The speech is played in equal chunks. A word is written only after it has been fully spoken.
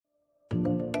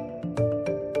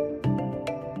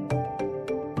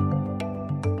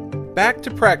Back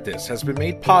to Practice has been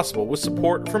made possible with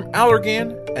support from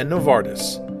Allergan and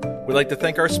Novartis. We'd like to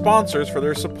thank our sponsors for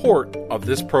their support of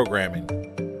this programming.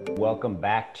 Welcome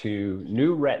back to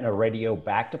New Retina Radio,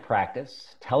 Back to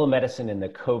Practice, telemedicine in the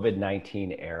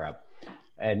COVID-19 era.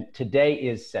 And today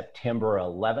is September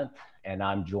 11th, and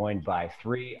I'm joined by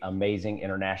three amazing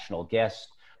international guests.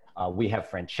 We have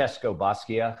Francesco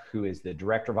Bascia, who is the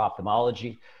Director of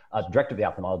Ophthalmology, Director of the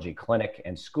Ophthalmology Clinic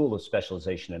and School of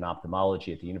Specialization in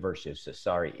Ophthalmology at the University of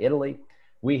Sassari, Italy.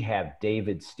 We have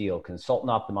David Steele,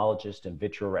 Consultant Ophthalmologist and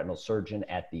Vitreoretinal Surgeon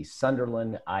at the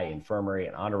Sunderland Eye Infirmary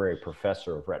and Honorary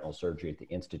Professor of Retinal Surgery at the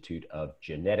Institute of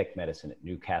Genetic Medicine at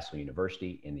Newcastle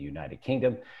University in the United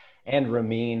Kingdom, and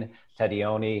Ramin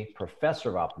Tadioni,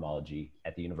 Professor of Ophthalmology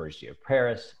at the University of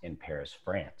Paris in Paris,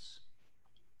 France.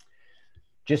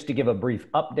 Just to give a brief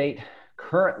update,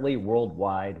 currently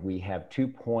worldwide, we have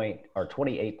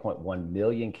 28.1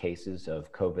 million cases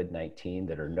of COVID-19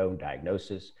 that are known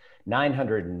diagnosis,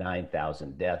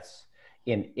 909,000 deaths.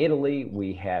 In Italy,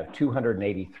 we have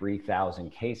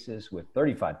 283,000 cases with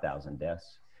 35,000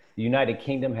 deaths. The United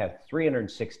Kingdom have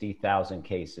 360,000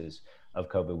 cases of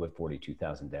COVID with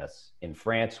 42,000 deaths. In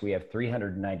France, we have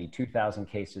 392,000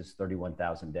 cases,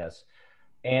 31,000 deaths.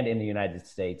 And in the United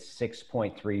States,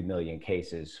 6.3 million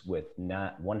cases with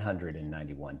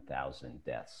 191,000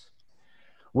 deaths.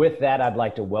 With that, I'd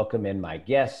like to welcome in my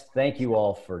guests. Thank you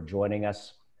all for joining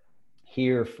us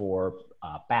here for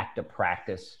Back to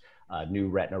Practice, New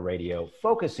Retina Radio,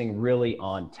 focusing really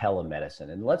on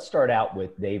telemedicine. And let's start out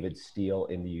with David Steele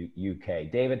in the UK.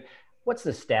 David, what's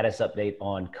the status update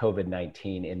on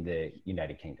COVID-19 in the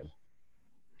United Kingdom?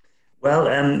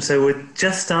 Well, so we're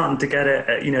just starting to get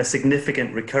a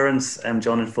significant recurrence,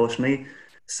 John, unfortunately.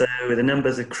 So the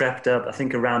numbers have crept up, I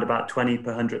think around about 20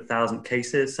 per 100,000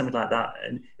 cases, something like that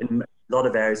in a lot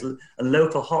of areas, and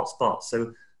local hotspots.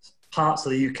 So parts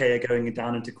of the UK are going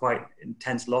down into quite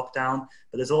intense lockdown,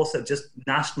 but there's also just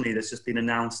nationally, there's just been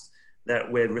announced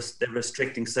that they're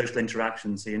restricting social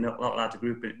interaction. So you're not allowed to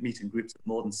meet in groups of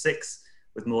more than 6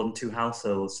 with more than 2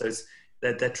 households. So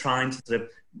they're trying to sort of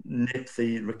nip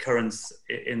the recurrence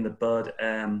in the bud.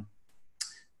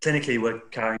 Clinically, we're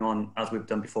carrying on as we've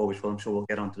done before, which I'm sure we'll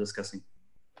get on to discussing.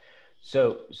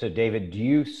 So David, do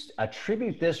you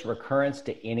attribute this recurrence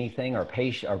to anything? Are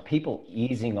people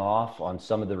easing off on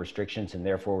some of the restrictions and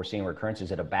therefore we're seeing recurrence?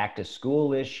 Is it a back to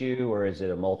school issue or is it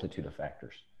a multitude of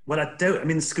factors? Well,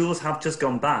 schools have just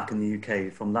gone back in the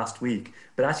UK from last week,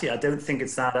 but actually I don't think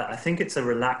it's that. I think it's a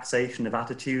relaxation of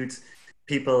attitudes.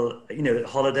 People,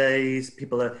 holidays,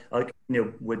 people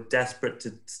were desperate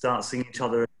to start seeing each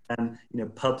other, and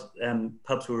pubs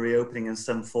were reopening in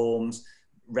some forms.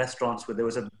 Restaurants, where there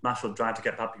was a massive drive to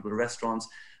get back people to restaurants.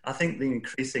 I think the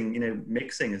increasing,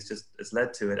 mixing has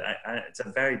led to it. It's a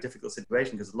very difficult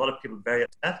situation because a lot of people are very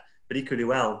upset, but equally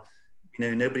well,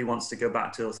 nobody wants to go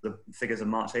back to the figures of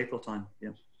March, April time.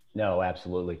 Yeah. No,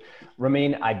 absolutely.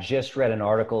 Ramin, I just read an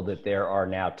article that there are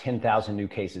now 10,000 new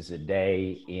cases a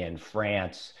day in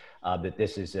France, that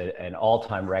this is an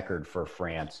all-time record for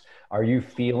France. Are you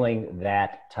feeling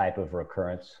that type of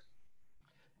recurrence?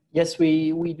 Yes,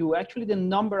 we do. Actually, the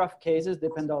number of cases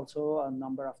depend also on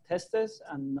number of testers,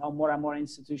 and now more and more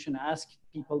institutions ask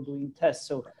people doing tests.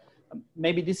 So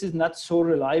maybe this is not so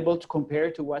reliable to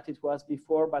compare to what it was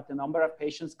before, but the number of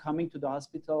patients coming to the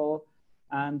hospital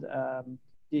and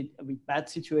with bad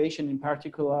situation in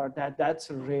particular,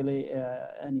 that's really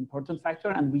an important factor.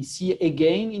 And we see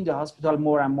again in the hospital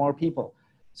more and more people.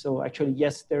 So actually,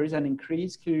 yes, there is an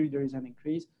increase. Clearly, there is an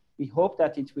increase. We hope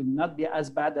that it will not be as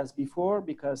bad as before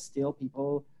because still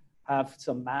people have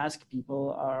some masks,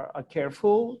 people are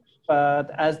careful.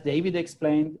 But as David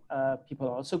explained, people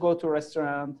also go to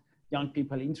restaurants, young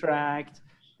people interact,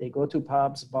 they go to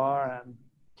pubs, bar, and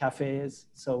cafes.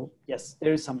 So yes,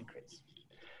 there is some increase.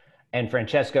 And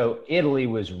Francesco, Italy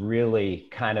was really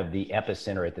kind of the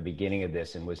epicenter at the beginning of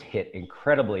this and was hit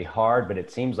incredibly hard, but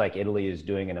it seems like Italy is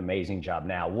doing an amazing job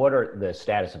now. What are the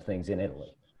status of things in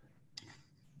Italy?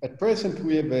 At present,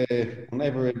 we have on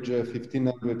average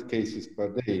 1,500 cases per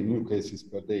day, new cases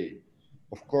per day.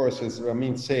 Of course, as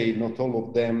Ramin said, not all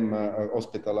of them are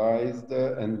hospitalized,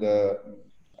 and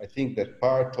I think that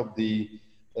part of the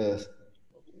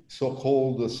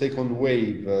so-called second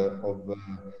wave of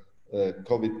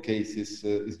COVID cases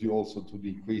is due also to the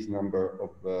increased number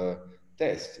of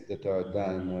tests that are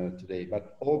done today.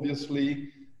 But obviously,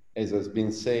 as has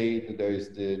been said, there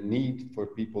is the need for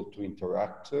people to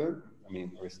interact.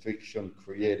 Restriction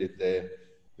created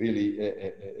really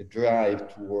a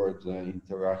drive towards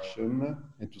interaction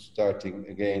and to starting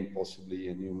again, possibly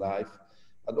a new life.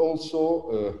 And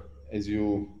also, as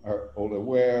you are all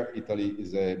aware, Italy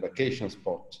is a vacation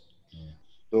spot.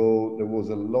 So there was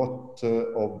a lot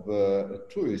of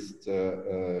tourists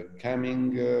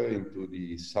coming into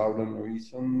the southern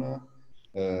region,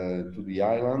 to the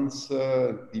islands,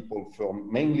 people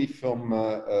mainly from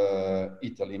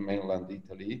Italy, mainland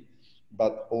Italy,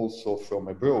 but also from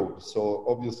abroad. So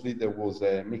obviously there was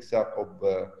a mix-up of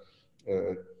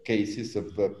cases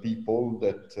of people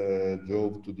that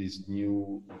drove to this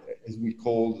new, as we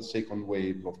call, the second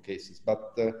wave of cases.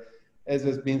 But as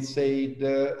has been said,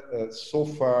 so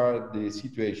far the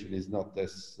situation is not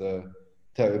as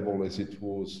terrible as it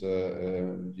was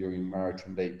during March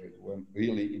and April, when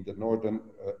really in the northern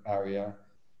area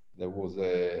there was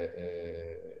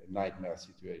a nightmare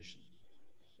situation.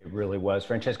 It really was.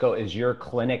 Francesco, is your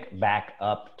clinic back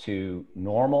up to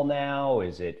normal now?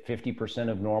 Is it 50%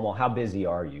 of normal? How busy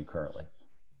are you currently?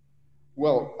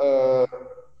 Well,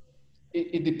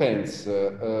 it depends.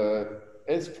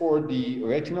 As for the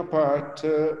retina part,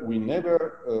 we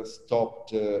never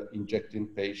stopped injecting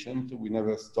patients. We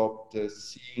never stopped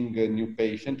seeing a new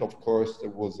patient. Of course, there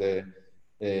was a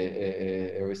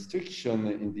restriction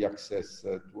in the access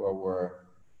to our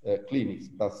clinics,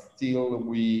 but still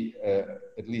we,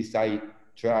 at least I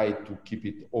try to keep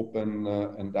it open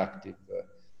and active.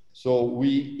 So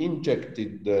we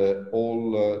injected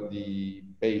all the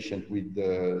patients with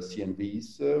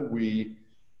CNVs. We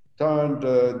turned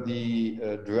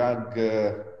the drug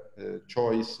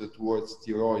choice towards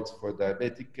steroids for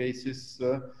diabetic cases.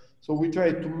 So we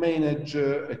try to manage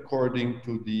according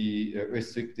to the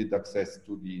restricted access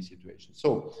to the situation.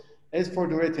 So as for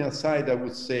the retinal side, I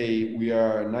would say we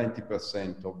are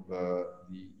 90% of the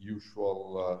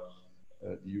usual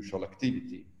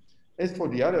activity. As for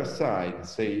the other side,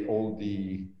 say all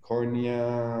the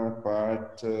cornea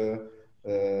part,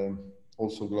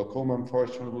 also glaucoma,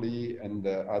 unfortunately, and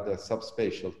other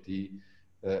subspecialty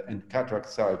and cataract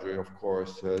surgery, of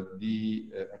course, the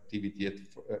activity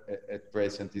at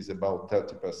present is about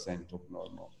 30% of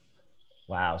normal.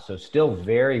 Wow, so still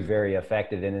very, very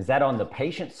affected. And is that on the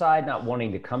patient side, not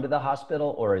wanting to come to the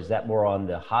hospital, or is that more on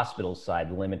the hospital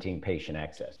side, limiting patient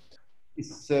access?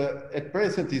 It's, at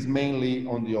present, is mainly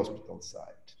on the hospital side.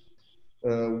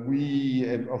 We,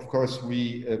 of course,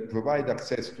 we provide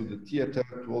access to the theater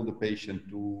to all the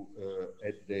patients who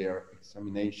had their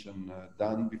examination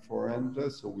done beforehand.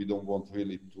 So we don't want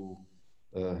really to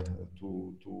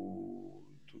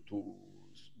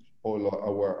spoil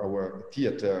our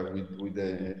theater with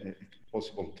a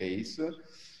possible case.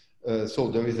 So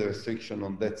there is a restriction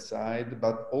on that side,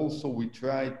 but also we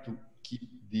try to keep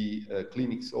the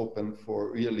clinics open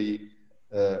for really,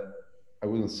 I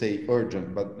wouldn't say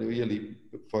urgent, but really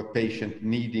for patient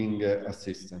needing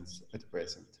assistance at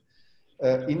present.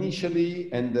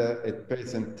 Initially and at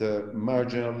present,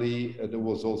 marginally, there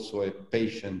was also a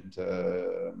patient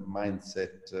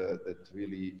mindset that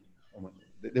really,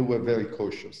 they were very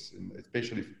cautious,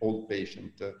 especially old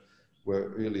patients were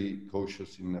really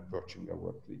cautious in approaching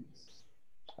our clinics.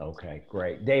 Okay,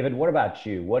 great. David, what about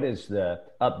you? What is the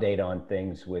update on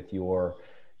things with your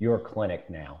clinic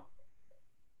now?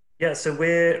 Yeah, so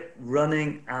we're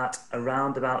running at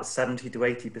around about 70 to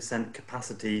 80%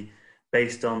 capacity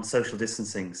based on social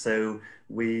distancing. So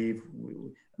I mean,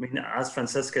 as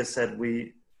Francesco said,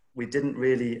 we didn't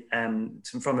really,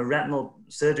 from a retinal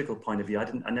surgical point of view,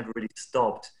 I never really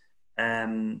stopped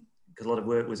because a lot of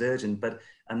work was urgent,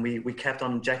 and we kept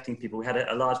on injecting people. We had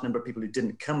a large number of people who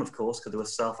didn't come, of course, because they were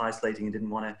self-isolating and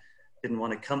didn't want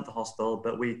to come to the hospital,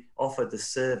 but we offered the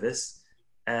service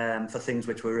for things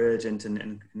which were urgent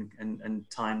and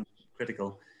time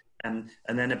critical. And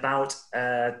then about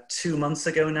 2 months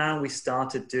ago now, we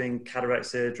started doing cataract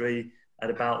surgery at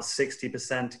about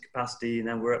 60% capacity, and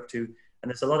then we're up to, and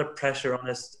there's a lot of pressure on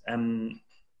us, a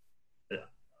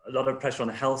lot of pressure on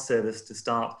the health service to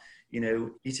start,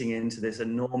 eating into this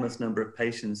enormous number of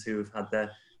patients who have had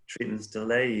their treatments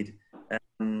delayed.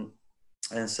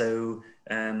 And so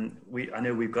I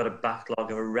know we've got a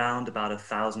backlog of around about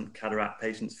 1,000 cataract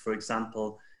patients, for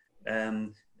example,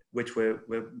 which we're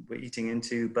eating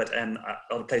into, but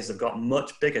other places have got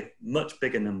much bigger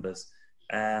numbers.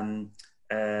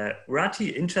 We're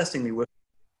actually, interestingly, working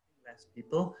with less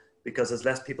people because there's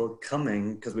less people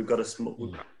coming because we've got a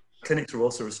small, clinics are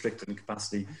also restricted in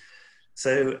capacity.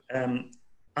 So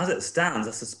as it stands,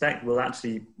 I suspect we'll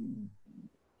actually,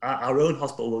 our own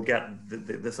hospital will get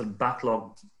the sort of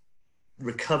backlog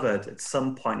recovered at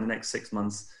some point in the next 6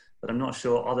 months, but I'm not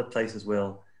sure other places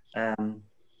will.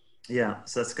 Yeah,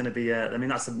 so that's going to be, I mean,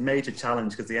 that's a major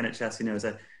challenge because the NHS,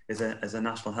 is a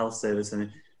national health service,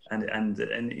 and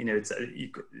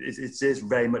it is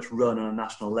very much run on a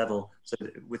national level. So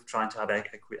with trying to have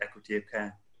equity of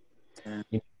care.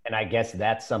 And I guess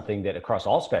that's something that across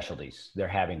all specialties they're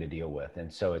having to deal with.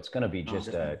 And so it's going to be just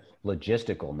a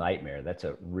logistical nightmare. That's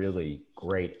a really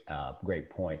great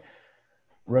point.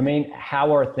 Ramin,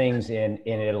 how are things in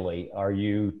Italy? Are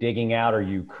you digging out? Are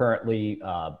you currently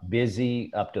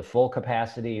busy up to full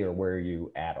capacity, or where are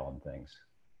you at on things?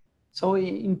 So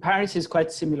in Paris is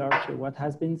quite similar to what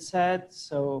has been said.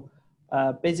 So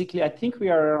basically, I think we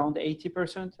are around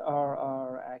 80%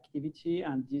 our activity,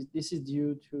 and this is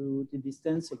due to the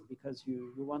distancing, because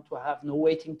you want to have no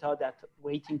waiting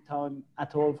time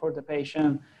at all for the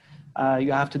patient.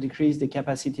 You have to decrease the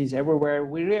capacities everywhere.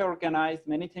 We reorganized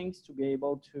many things to be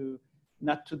able to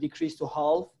not to decrease to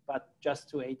half, but just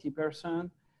to 80%.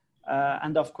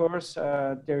 And of course,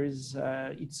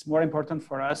 it's more important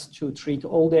for us to treat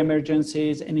all the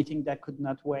emergencies, anything that could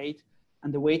not wait.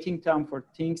 And the waiting time for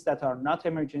things that are not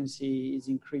emergency is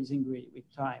increasing with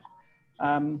time.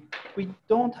 We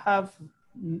don't have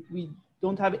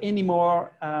any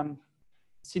more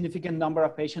significant number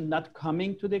of patients not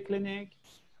coming to the clinic.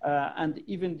 And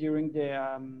even during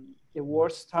the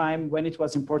worst time, when it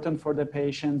was important for the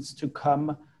patients to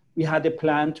come, we had a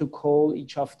plan to call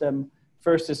each of them.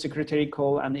 First, the secretary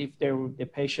call, and if the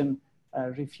patient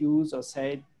refused or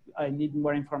said, I need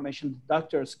more information, the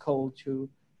doctors call too,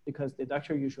 because the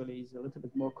doctor usually is a little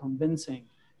bit more convincing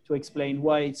to explain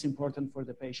why it's important for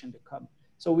the patient to come.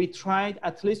 So we tried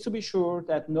at least to be sure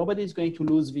that nobody is going to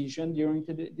lose vision during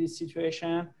this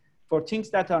situation. For things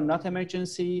that are not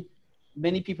emergency,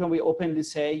 many people will openly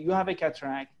say, you have a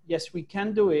cataract. Yes, we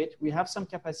can do it. We have some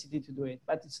capacity to do it,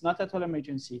 but it's not at all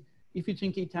emergency. If you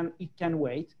think it can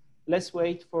wait, let's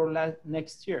wait for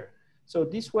next year. So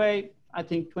this way, I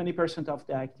think 20% of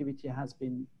the activity has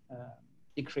been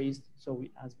decreased, so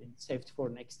it has been saved for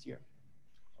next year.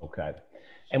 Okay.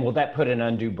 And will that put an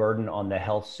undue burden on the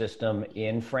health system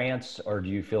in France, or do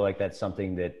you feel like that's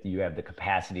something that you have the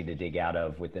capacity to dig out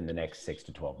of within the next 6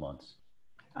 to 12 months?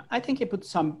 I think it puts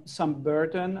some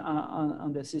burden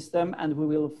on the system, and we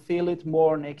will feel it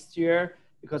more next year,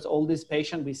 because all these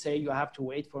patients, we say you have to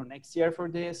wait for next year for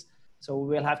this. So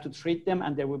we will have to treat them,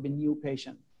 and there will be new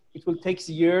patients. It will take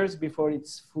years before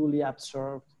it's fully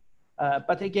absorbed.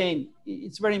 But again,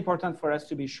 it's very important for us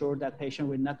to be sure that patient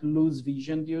will not lose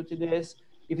vision due to this.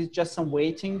 If it's just some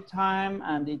waiting time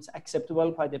and it's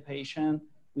acceptable by the patient,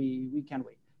 we can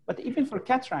wait. But even for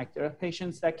cataract, there are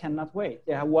patients that cannot wait.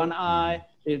 They have one eye,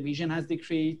 their vision has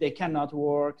decreased, they cannot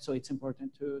work, so it's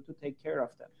important to take care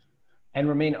of them. And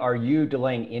Ramin, are you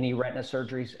delaying any retina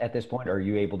surgeries at this point, or are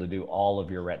you able to do all of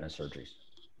your retina surgeries?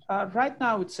 Right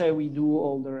now, I would say we do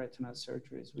all the retina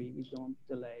surgeries. We don't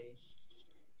delay.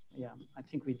 Yeah, I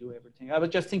think we do everything. I was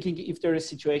just thinking if there is a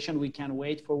situation we can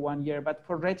wait for 1 year, but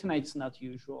for retina, it's not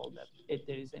usual that if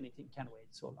there is anything can wait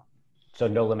so long. So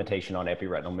no limitation on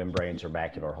epiretinal membranes or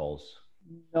macular holes?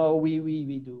 No, we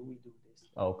do this.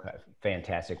 Okay,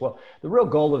 fantastic. Well, the real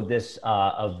goal of this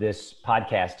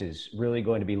podcast is really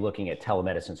going to be looking at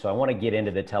telemedicine. So I want to get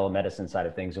into the telemedicine side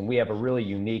of things. And we have a really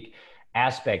unique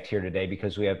aspect here today,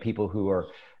 because we have people who are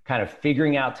kind of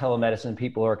figuring out telemedicine,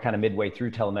 people who are kind of midway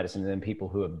through telemedicine, and then people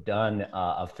who have done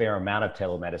a fair amount of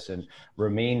telemedicine.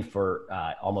 Ramin for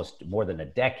almost more than a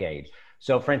decade.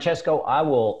 So Francesco, I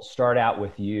will start out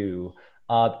with you.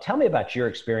 Tell me about your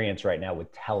experience right now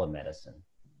with telemedicine.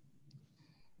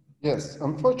 Yes,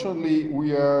 unfortunately,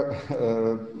 we are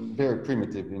very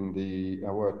primitive in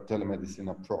our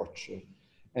telemedicine approach.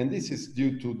 And this is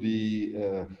due to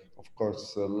the, of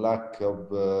course, lack of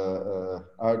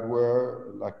hardware,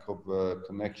 lack of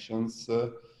connections.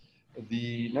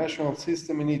 The national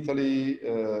system in Italy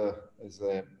is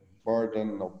a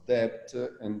burden of debt,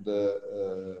 and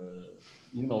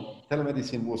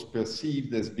telemedicine was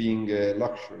perceived as being a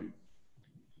luxury.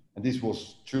 And this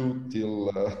was true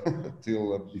till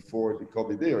before the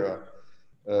COVID era.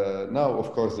 Now,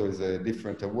 of course, there is a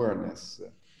different awareness.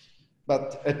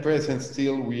 But at present,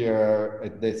 still, we are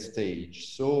at that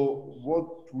stage. So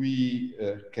what we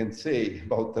can say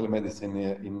about telemedicine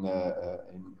in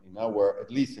our,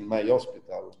 at least in my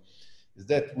hospital, is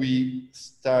that we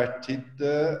started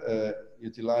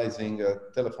utilizing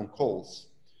telephone calls,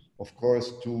 of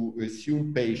course, to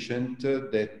assume patient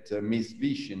that missed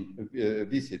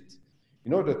visit,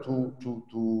 in order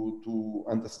to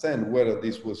understand whether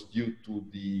this was due to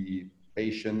the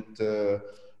patient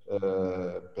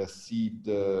perceived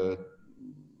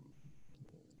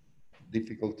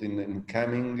difficulty in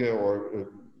coming, or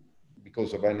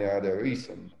because of any other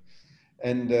reason.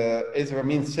 And as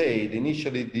Ramin said,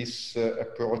 initially this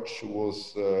approach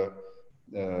was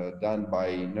done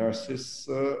by nurses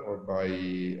or by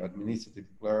administrative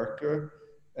clerk,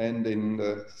 and in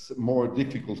more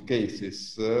difficult cases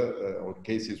or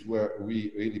cases where we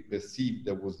really perceived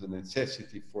there was the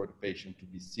necessity for the patient to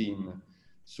be seen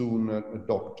soon, a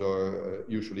doctor,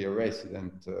 usually a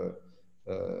resident,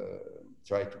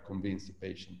 try to convince the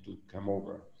patient to come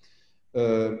over.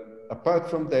 Apart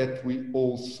from that, we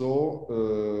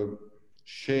also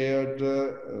shared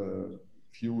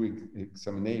few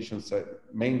examinations,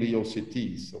 mainly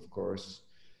OCTs, of course,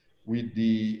 with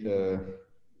the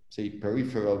say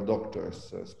peripheral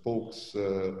doctors, spokes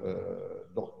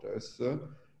doctors,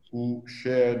 who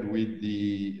shared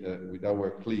with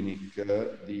our clinic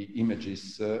the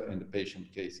images and the patient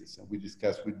cases, and we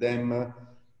discussed with them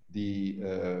the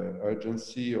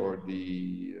urgency or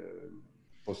the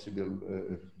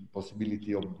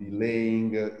possibility of delaying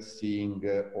seeing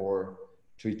or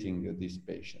treating this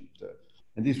patient.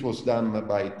 And this was done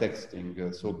by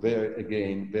texting, so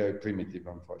very primitive,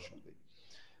 unfortunately.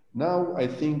 Now I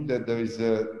think that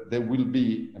there will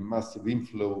be a massive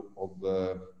inflow of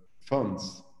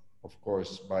funds, of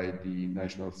course, by the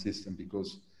national system,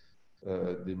 because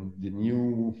the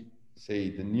new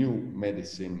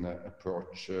medicine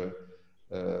approach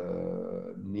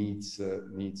needs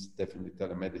definitely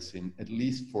telemedicine, at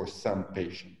least for some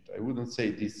patients. I wouldn't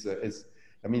say this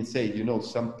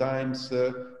sometimes,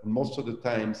 most of the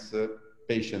times,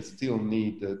 patients still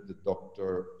need the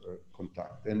doctor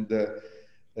contact. And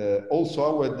also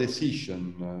our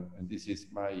decision, and this is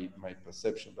my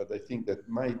perception, but I think that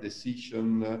my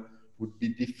decision would be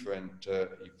different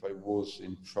if I was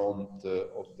in front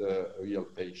of the real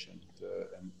patient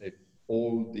and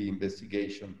all the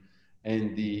investigation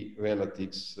and the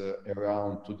relatives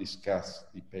around to discuss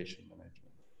the patient management.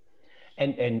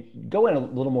 And go in a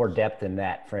little more depth in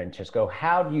that, Francesco.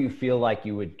 How do you feel like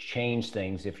you would change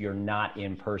things if you're not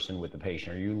in person with the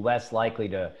patient? Are you less likely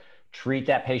to treat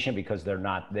that patient because they're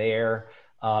not there?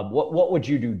 What would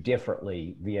you do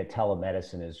differently via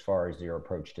telemedicine as far as your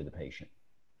approach to the patient?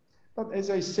 But as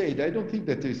I said, I don't think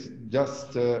that it's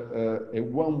just a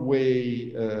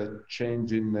one-way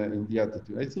change in the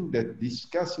attitude. I think that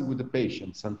discussing with the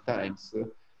patient sometimes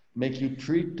make you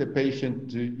treat the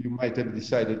patient you might have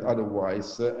decided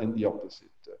otherwise and the opposite.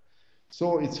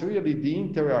 So it's really the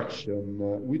interaction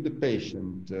with the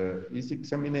patient, his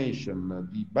examination,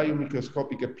 the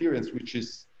biomicroscopic appearance, which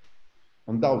is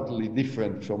undoubtedly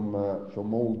different from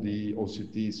all the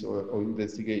OCTs or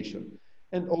investigation,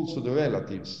 and also the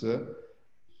relatives.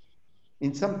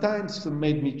 And sometimes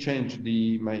made me change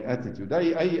my attitude.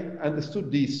 I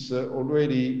understood this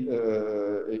already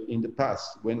in the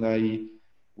past. When I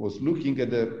was looking at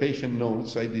the patient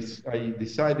notes, I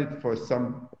decided for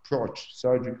some approach,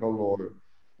 surgical or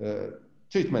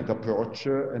treatment approach,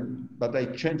 but I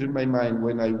changed my mind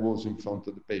when I was in front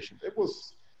of the patient. I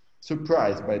was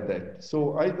surprised by that.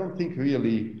 So I don't think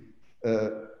really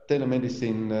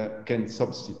telemedicine can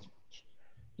substitute.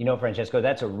 You know, Francesco,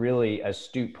 that's a really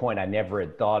astute point I never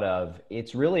had thought of.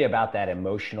 It's really about that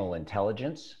emotional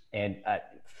intelligence and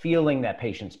feeling that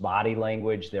patient's body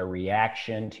language, their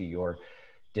reaction to your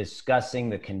discussing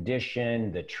the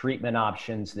condition, the treatment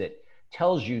options, that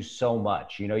tells you so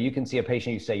much. You know, you can see a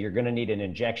patient, you say, you're going to need an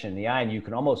injection in the eye, and you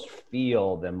can almost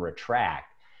feel them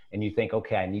retract. And you think,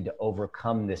 okay, I need to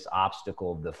overcome this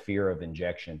obstacle of the fear of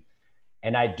injection.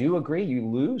 And I do agree, you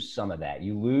lose some of that.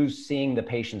 You lose seeing the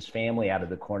patient's family out of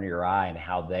the corner of your eye and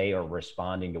how they are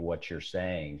responding to what you're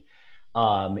saying,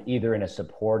 either in a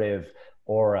supportive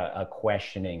or a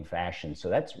questioning fashion. So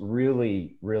that's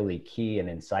really, really key and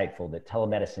insightful, that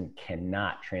telemedicine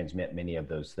cannot transmit many of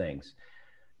those things.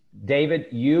 David,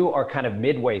 you are kind of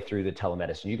midway through the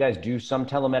telemedicine. You guys do some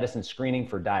telemedicine screening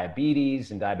for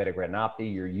diabetes and diabetic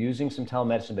retinopathy. You're using some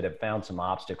telemedicine, but have found some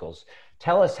obstacles.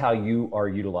 Tell us how you are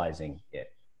utilizing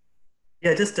it.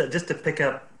 Yeah, just to pick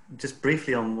up just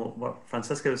briefly on what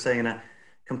Francesco was saying, and I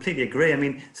completely agree. I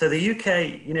mean, so the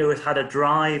UK, you know, has had a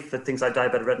drive for things like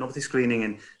diabetic retinopathy screening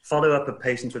and follow-up of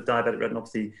patients with diabetic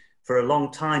retinopathy for a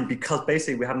long time, because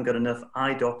basically we haven't got enough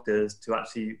eye doctors to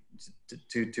actually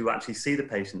see the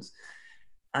patients.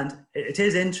 And it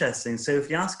is interesting. So if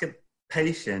you ask a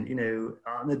patient, you know,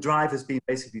 and the drive has been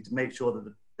basically to make sure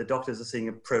that the doctors are seeing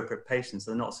appropriate patients.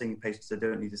 They're not seeing patients they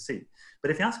don't need to see. But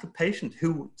if you ask a patient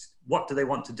what do they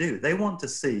want to do? They want to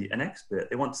see an expert.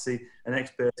 They want to see an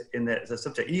expert in their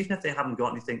subject, even if they haven't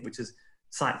got anything which is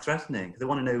sight threatening. They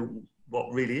want to know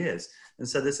what really is. And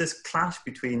so there's this clash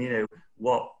between, you know,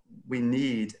 what we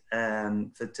need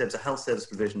for terms of health service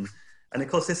provision. And of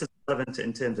course, this is relevant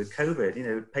in terms of COVID. You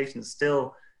know, patients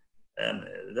still,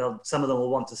 some of them will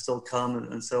want to still come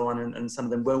and so on, and some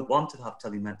of them won't want to have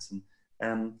telemedicine.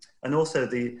 And also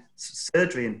the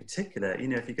surgery in particular, you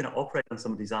know, if you're going to operate on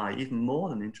somebody's eye, even more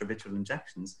than intravitreal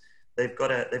injections, they've got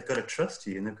to trust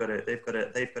you, and they've got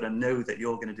to know that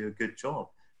you're going to do a good job.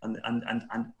 And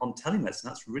on telemedicine,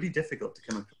 that's really difficult to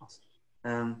come across.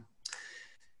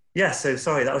 Yeah, so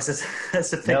sorry, that was just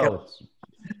that's a pick up.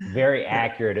 It's very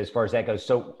accurate as far as that goes.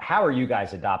 So how are you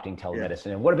guys adopting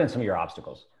telemedicine, and what have been some of your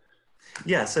obstacles?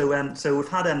 Yeah, so we've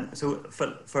had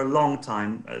for a long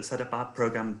time set up our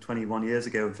program 21 years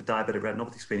ago for diabetic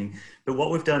retinopathy screening. But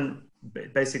what we've done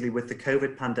basically with the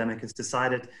COVID pandemic is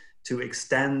decided to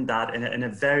extend that in a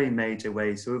very major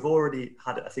way. So we've already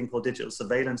had a thing called digital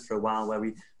surveillance for a while, where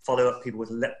we follow up people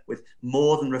with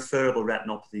more than referable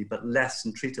retinopathy, but less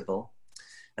than treatable.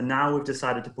 And now we've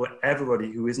decided to put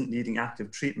everybody who isn't needing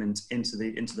active treatment into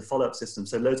the follow-up system.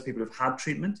 So loads of people who've had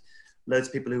treatment, loads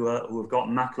of people who have got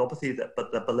maculopathy,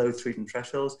 but they're below treatment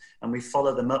thresholds, and we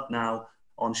follow them up now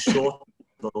on short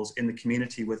intervals in the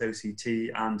community with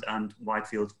OCT and wide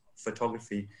field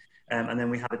photography. And then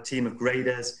we have a team of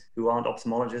graders who aren't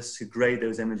ophthalmologists who grade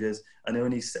those images and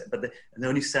only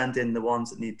send in the ones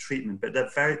that need treatment. But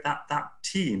that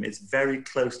team is very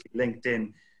closely linked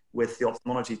in with the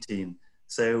ophthalmology team.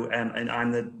 So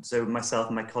so myself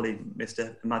and my colleague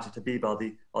Mr. Majid Habib are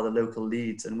the local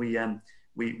leads, and we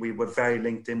were very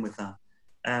linked in with that.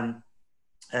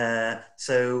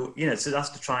 So that's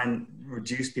to try and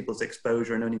reduce people's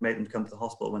exposure and only make them come to the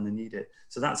hospital when they need it.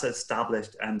 So that's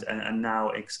established and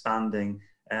now expanding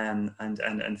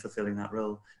and fulfilling that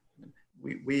role.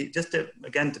 We just to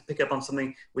pick up on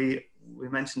something we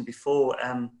mentioned before.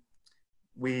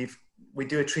 We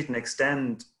do a treat and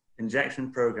extend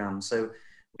injection program. So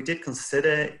we did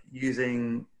consider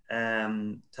using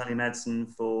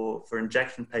telemedicine for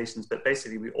injection patients, but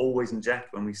basically we always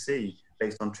inject when we see,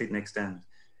 based on treat and extend.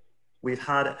 We've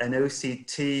had an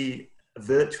OCT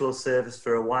virtual service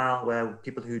for a while, where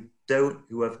people who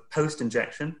have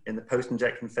post-injection, in the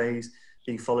post-injection phase,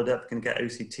 being followed up, can get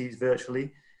OCTs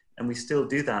virtually, and we still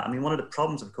do that. I mean, one of the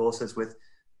problems, of course, is with,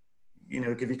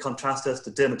 if you contrast us to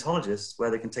dermatologists,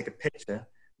 where they can take a picture,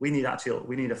 we need a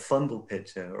fundal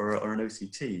picture or an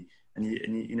OCT, and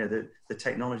the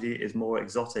technology is more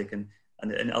exotic, and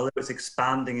although it's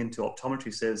expanding into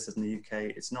optometry services in the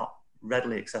UK, it's not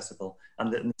readily accessible,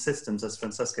 and the systems, as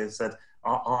Francesco said,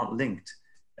 aren't linked.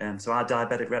 So our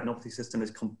diabetic retinopathy system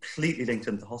is completely linked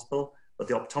into the hospital, but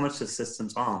the optometrist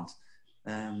systems aren't.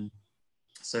 When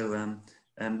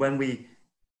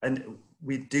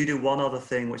we do one other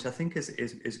thing, which I think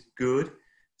is good.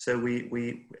 So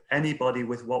anybody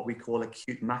with what we call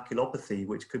acute maculopathy,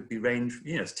 which could be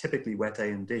it's typically wet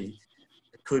AMD.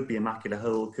 It could be a macular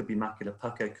hole, could be macular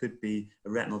pucker, could be a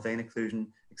retinal vein occlusion,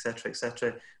 etc.,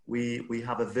 etc. We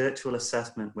have a virtual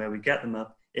assessment where we get them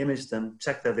up, image them,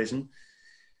 check their vision,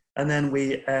 and then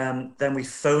we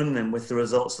phone them with the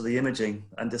results of the imaging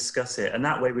and discuss it. And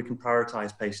that way we can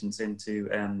prioritize patients into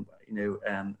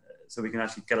so we can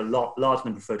actually get a large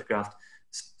number of photographs,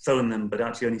 phone them, but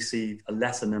actually only see a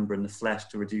lesser number in the flesh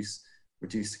to reduce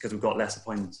because we've got less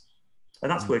appointments,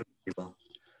 and that's working pretty well.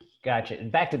 Gotcha.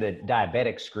 And back to the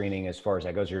diabetic screening, as far as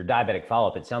that goes, your diabetic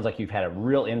follow-up, it sounds like you've had a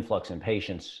real influx in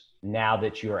patients now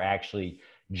that you're actually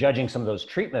judging some of those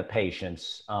treatment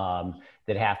patients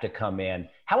that have to come in.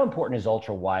 How important is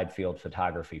ultra wide field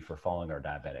photography for following our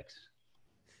diabetics?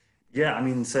 Yeah, I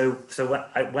mean, so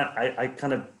I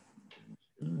kind of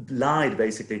lied,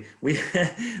 basically. We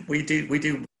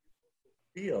do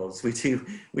fields. We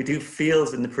do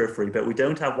fields in the periphery, but we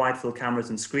don't have wide field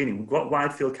cameras in screening. We've got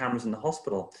wide field cameras in the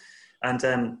hospital,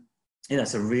 and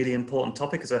it's a really important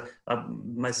topic, because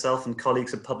myself and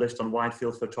colleagues have published on wide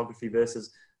field photography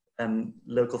versus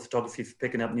local photography for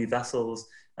picking up new vessels,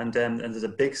 and there's a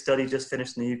big study just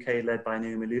finished in the UK led by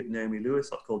Naomi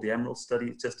Lewis called the Emerald Study.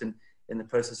 It's just in the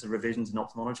process of revisions in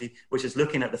ophthalmology, which is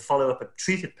looking at the follow-up of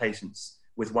treated patients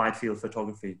with wide field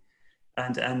photography.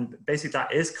 And basically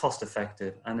that is cost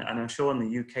effective. And I'm sure in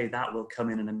the UK that will come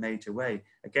in a major way.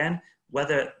 Again,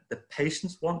 whether the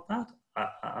patients want that,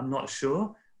 I'm not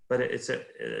sure, but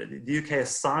the UK,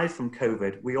 aside from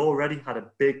COVID, we already had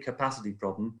a big capacity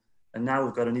problem, and now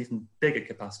we've got an even bigger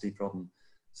capacity problem.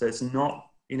 So it's not,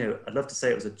 I'd love to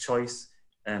say it was a choice,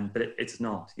 but it's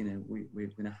not. We're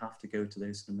going to have to go to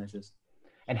those sort of measures.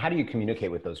 And how do you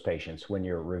communicate with those patients when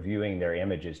you're reviewing their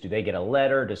images? Do they get a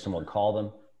letter? Does someone call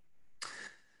them?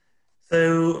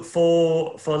 So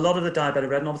for a lot of the diabetic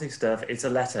retinopathy stuff, it's a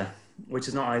letter, which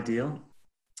is not ideal.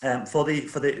 For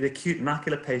the acute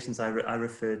macular patients I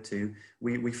referred to,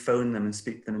 we phone them and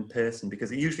speak to them in person,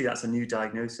 because usually that's a new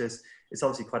diagnosis. It's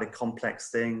obviously quite a complex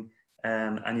thing.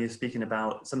 and you're speaking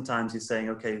about, sometimes you're saying,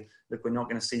 okay, look, we're not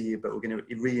going to see you, but we're going to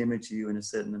re-image you in a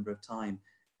certain number of time.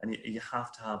 And you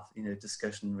have to have,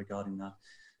 discussion regarding that.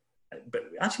 But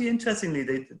actually, interestingly,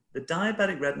 the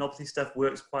diabetic retinopathy stuff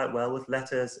works quite well with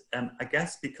letters, I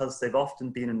guess because they've often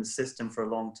been in the system for a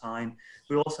long time.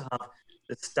 We also have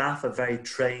the staff are very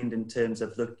trained in terms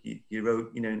of, look, you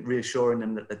wrote, reassuring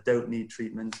them that they don't need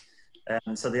treatment.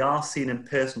 So they are seen in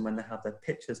person when they have their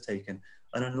pictures taken.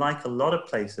 And unlike a lot of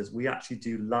places, we actually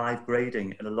do live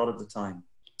grading a lot of the time.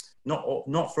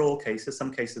 Not for all cases.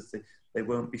 Some cases they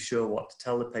won't be sure what to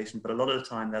tell the patient, but a lot of the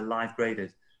time they're live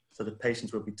graded. So the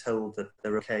patients will be told that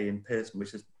they're okay in person,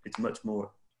 it's much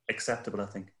more acceptable, I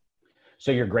think.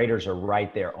 So your graders are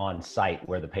right there on site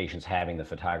where the patient's having the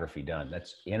photography done.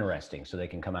 That's interesting. So they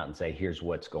can come out and say, here's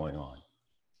what's going on.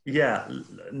 Yeah,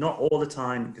 not all the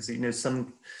time, because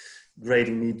some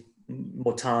grading need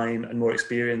more time and more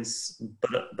experience,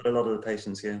 but a lot of the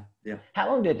patients, yeah. How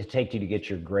long did it take you to get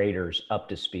your graders up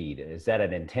to speed? Is that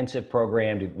an intensive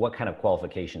program? What kind of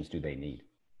qualifications do they need?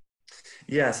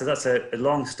 Yeah, so that's a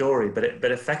long story, but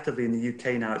effectively in the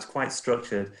UK now it's quite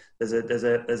structured. There's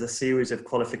a series of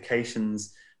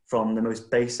qualifications from the most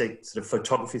basic sort of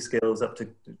photography skills up to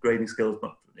grading skills,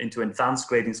 into advanced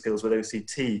grading skills with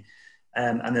OCT.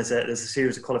 And there's a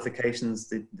series of qualifications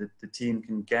the team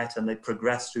can get, and they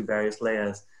progress through various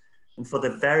layers. And for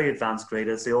the very advanced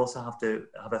graders, they also have to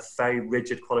have a very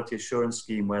rigid quality assurance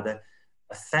scheme where they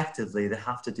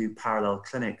have to do parallel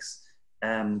clinics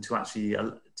to actually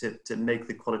to make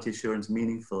the quality assurance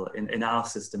meaningful in our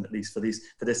system, at least for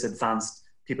this advanced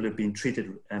people who've been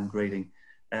treated grading.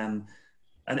 And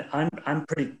I'm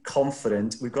pretty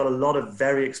confident. We've got a lot of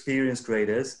very experienced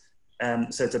graders.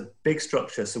 So it's a big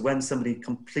structure. So when somebody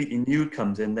completely new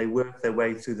comes in, they work their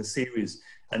way through the series,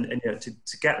 and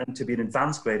to get them to be an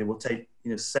advanced grader will take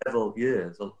several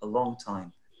years, a long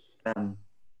time.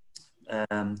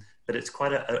 But it's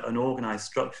quite an organized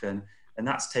structure, and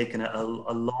that's taken a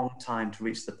long time to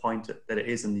reach the point that it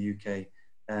is in the UK,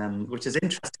 which is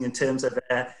interesting in terms of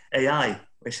AI,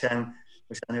 which I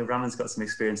know Raman's got some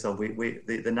experience of.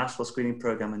 The national screening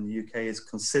program in the UK is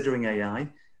considering AI.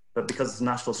 But because it's a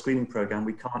national screening program,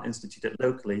 we can't institute it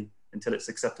locally until it's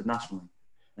accepted nationally.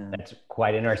 That's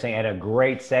quite interesting, and a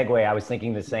great segue. I was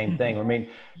thinking the same thing. I mean,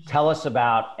 tell us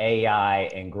about AI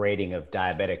and grading of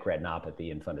diabetic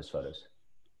retinopathy in fundus photos.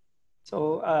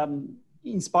 So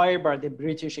inspired by the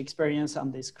British experience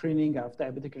on the screening of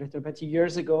diabetic retinopathy,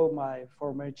 years ago, my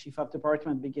former chief of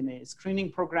department began a screening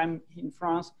program in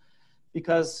France,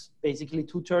 because basically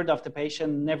 2/3 of the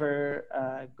patients never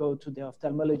go to the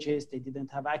ophthalmologist. They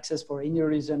didn't have access for any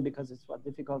reason because it was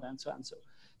difficult and so on.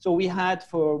 So we had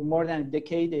for more than a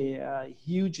decade a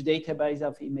huge database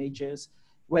of images,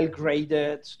 well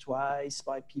graded twice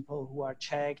by people who are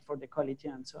checked for the quality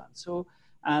and so on.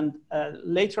 And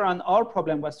later on, our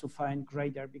problem was to find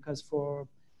grader, because for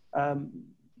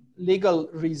legal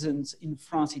reasons in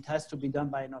France, it has to be done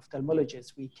by an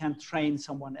ophthalmologist. We can't train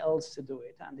someone else to do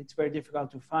it, and it's very difficult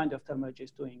to find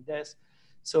ophthalmologists doing this.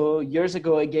 So years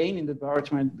ago, again, in the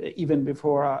department, even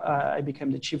before I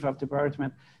became the chief of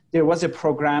department, there was a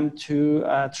program to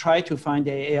try to find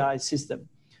an AI system.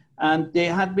 And they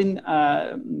had been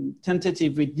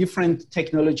tentative with different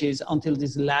technologies until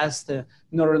these last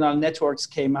neuronal networks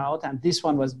came out, and this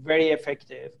one was very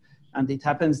effective. And it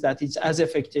happens that it's as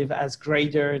effective as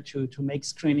grader to make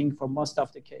screening for most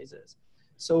of the cases.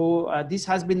 So this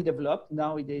has been developed.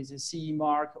 Now there is a CE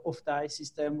mark OFDI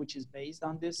system, which is based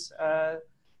on this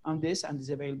and is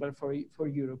available for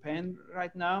European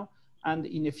right now. And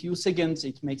in a few seconds,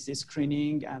 it makes the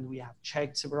screening, and we have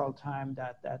checked several times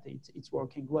that it's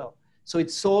working well. So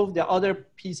it solved the other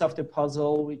piece of the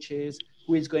puzzle, which is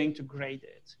who is going to grade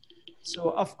it.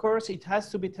 So of course, it has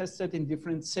to be tested in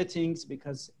different settings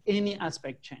because any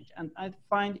aspect change. And I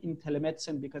find in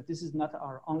telemedicine, because this is not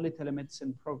our only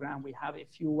telemedicine program, we have a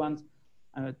few ones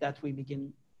that we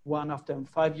begin, one of them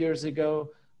 5 years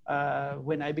ago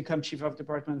when I become chief of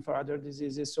department for other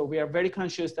diseases. So we are very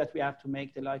conscious that we have to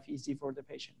make the life easy for the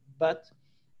patient. But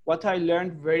what I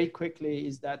learned very quickly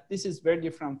is that this is very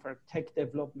different for tech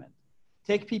development.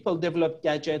 Tech people develop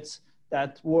gadgets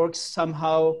that work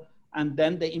somehow, and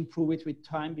then they improve it with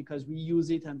time because we use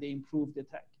it and they improve the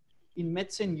tech. In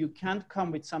medicine, you can't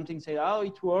come with something, say, oh,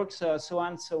 it works, so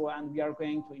and we are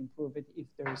going to improve it if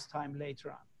there is time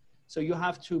later on. So you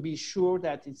have to be sure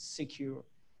that it's secure.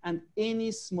 And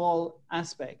any small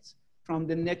aspects from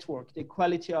the network, the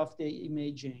quality of the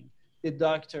imaging, the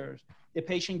doctors, the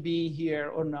patient being here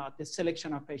or not, the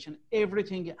selection of patient,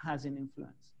 everything has an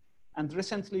influence. And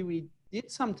recently we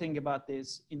did something about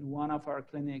this in one of our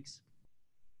clinics,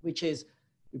 which is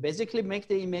We basically make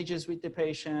the images with the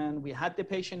patient. We had the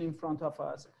patient in front of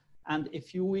us. And a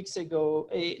few weeks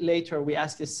later, we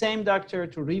asked the same doctor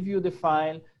to review the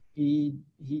file. He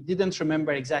didn't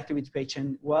remember exactly which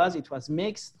patient was. It was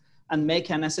mixed, and make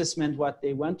an assessment what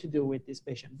they want to do with this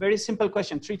patient. Very simple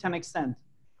question, treat and extend.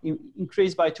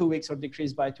 Increase by 2 weeks or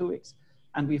decrease by 2 weeks.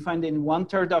 And we find in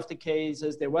 1/3 of the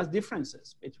cases, there was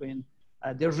differences between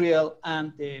the real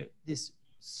and these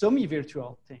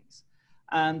semi-virtual things.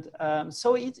 And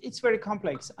so it's very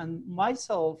complex. And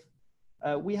myself,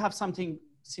 we have something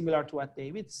similar to what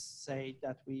David said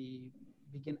that we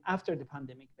begin after the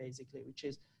pandemic, basically, which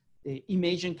is the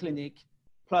imaging clinic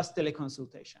plus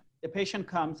teleconsultation. The patient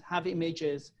comes, have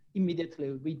images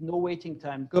immediately with no waiting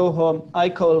time, go home, I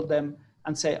call them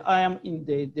and say, I am in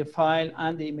the file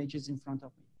and the images in front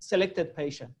of me. Selected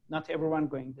patient, not everyone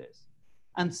going this.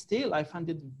 And still, I found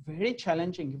it very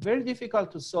challenging, very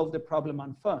difficult to solve the problem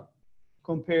on phone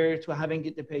compared to having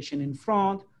the patient in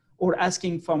front or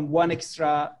asking from one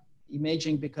extra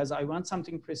imaging because I want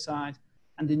something precise.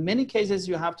 And in many cases,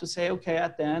 you have to say, okay,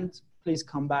 at the end, please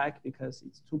come back because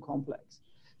it's too complex.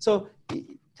 So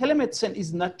telemedicine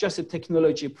is not just a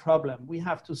technology problem. We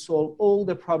have to solve all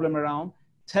the problem around,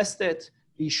 test it,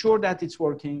 be sure that it's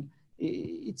working.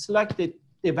 It's like the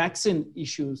vaccine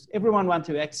issues. Everyone wants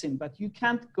a vaccine, but you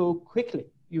can't go quickly.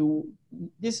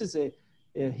 This is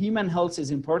human health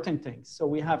is important thing. So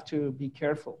we have to be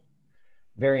careful.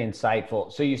 Very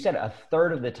insightful. So you said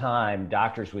 1/3 of the time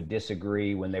doctors would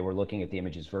disagree when they were looking at the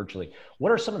images virtually.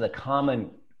 What are some of the common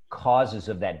causes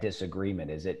of that disagreement?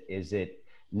 Is it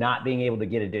not being able to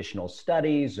get additional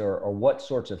studies, or what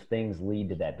sorts of things lead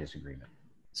to that disagreement?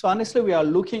 So honestly, we are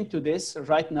looking to this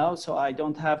right now. So I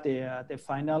don't have the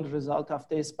final result of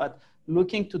this, but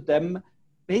looking to them,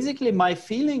 basically my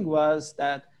feeling was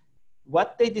that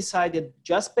what they decided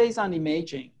just based on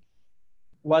imaging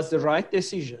was the right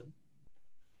decision.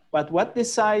 But what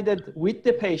decided with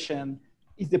the patient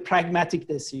is the pragmatic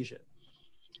decision.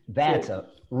 That's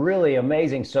really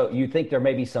amazing. So you think there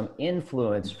may be some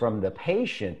influence from the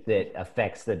patient that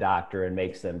affects the doctor and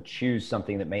makes them choose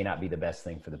something that may not be the best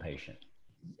thing for the patient?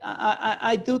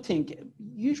 I do think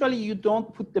usually you don't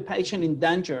put the patient in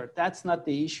danger. That's not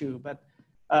the issue. But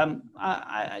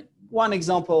one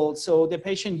example, so the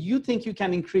patient, you think you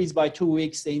can increase by 2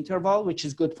 weeks the interval, which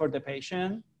is good for the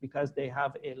patient because they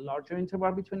have a larger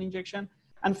interval between injection.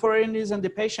 And for any reason, the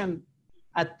patient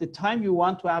at the time you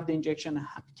want to have the injection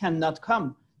cannot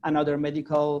come, another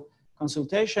medical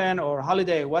consultation or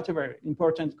holiday, whatever,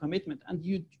 important commitment. And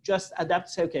you just adapt,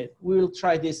 say, okay, we'll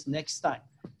try this next time.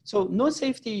 So no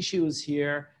safety issues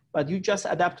here, but you just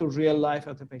adapt to real life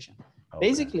of the patient. Okay.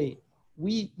 Basically,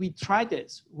 we try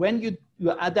this. When you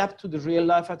adapt to the real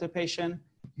life of the patient,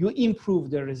 you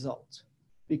improve the result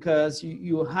because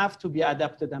you have to be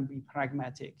adapted and be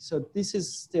pragmatic. So this is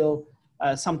still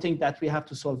something that we have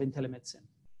to solve in telemedicine.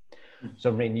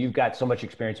 So, Ramin, you've got so much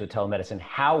experience with telemedicine.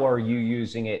 How are you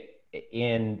using it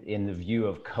in the view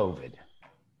of COVID?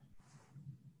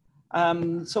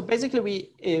 So basically,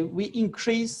 we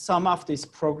increase some of these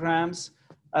programs,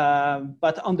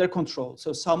 but under control.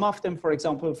 So some of them, for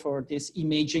example, for this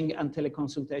imaging and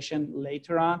teleconsultation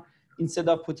later on, instead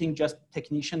of putting just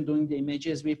technician doing the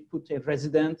images, we put a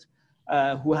resident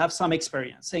who have some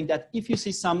experience, saying that if you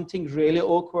see something really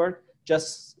awkward,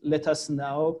 just let us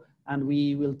know and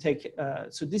we will take,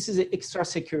 so this is extra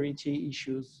security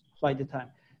issues by the time.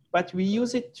 But we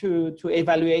use it to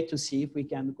evaluate to see if we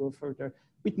can go further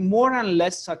with more and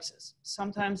less success.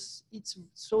 Sometimes it's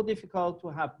so difficult to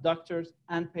have doctors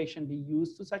and patients be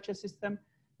used to such a system.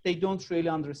 They don't really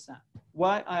understand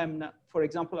why I am not, for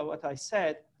example, what I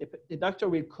said, the doctor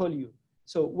will call you.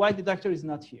 So why the doctor is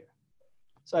not here?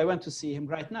 So I want to see him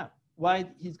right now. Why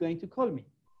he's going to call me?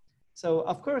 So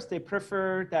of course they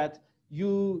prefer that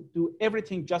you do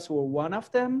everything just for one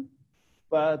of them,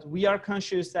 but we are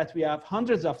conscious that we have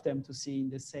hundreds of them to see in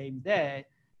the same day.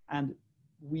 And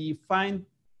we find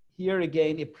here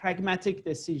again a pragmatic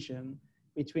decision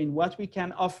between what we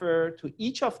can offer to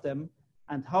each of them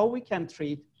and how we can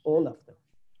treat all of them.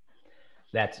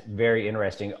 That's very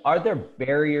interesting. Are there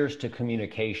barriers to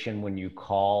communication when you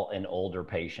call an older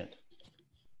patient?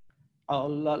 A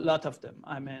lot of them.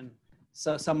 I mean,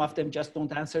 so some of them just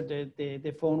don't answer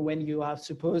the phone when you are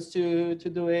supposed to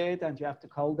do it, and you have to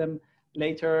call them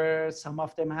later. Some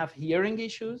of them have hearing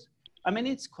issues. I mean,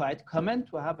 it's quite common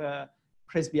to have a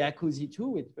presbyacousia too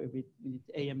with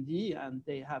AMD, and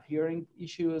they have hearing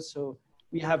issues. So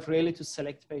we have really to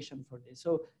select patients for this.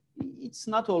 So it's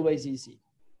not always easy.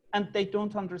 And they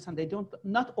don't understand,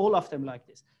 not all of them like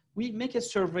this. We make a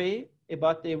survey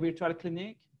about the virtual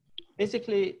clinic.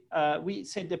 Basically, we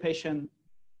send the patient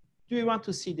do you want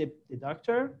to see the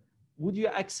doctor? Would you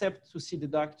accept to see the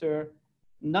doctor,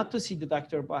 not to see the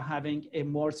doctor, by having a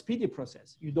more speedy process?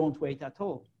 You don't wait at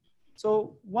all. So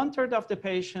 1/3 of the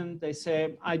patient, they say,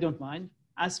 I don't mind.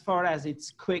 As far as it's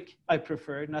quick, I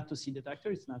prefer not to see the doctor.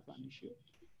 It's not one issue.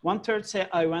 1/3 say,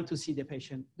 I want to see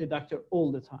the doctor all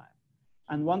the time.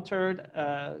 And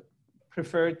 1/3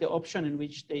 prefer the option in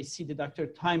which they see the doctor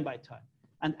time by time.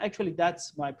 And actually, that's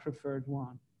my preferred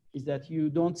one, is that you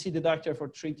don't see the doctor for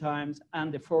 3 times, and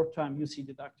the 4th time you see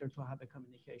the doctor to have a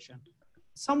communication.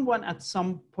 Someone at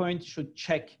some point should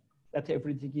check that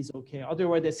everything is okay.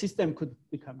 Otherwise, the system could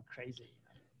become crazy.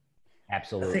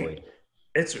 Absolutely.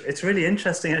 It's really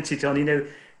interesting, actually, John. You know,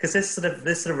 because this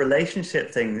sort of relationship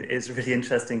thing is really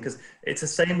interesting, because it's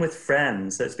the same with friends.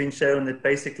 So it's been shown that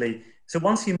basically, so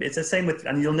it's the same with,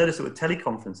 and you'll notice it with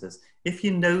teleconferences. If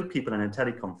you know people in a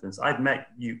teleconference, I've met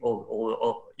you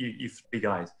all you 3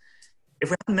 guys. If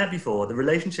we haven't met before, the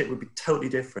relationship would be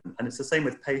totally different. And it's the same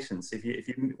with patients. If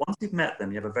you once you've met them,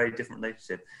 you have a very different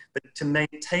relationship. But to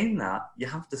maintain that, you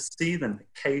have to see them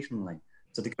occasionally.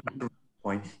 So to go back to the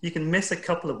point, you can miss a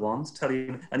couple of ones,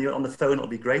 and you're on the phone,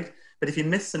 it'll be great. But if you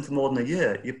miss them for more than a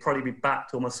year, you'll probably be back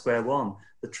to almost square one.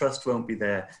 The trust won't be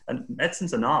there. And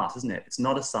medicine's an art, isn't it? It's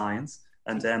not a science.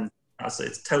 And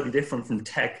it's totally different from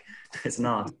tech. It's an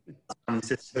art. And it's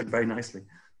just very nicely.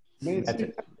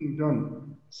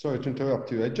 John, sorry to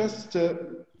interrupt you. I just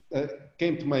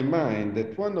came to my mind that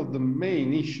one of the main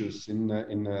issues in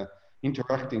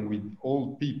interacting with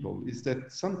old people is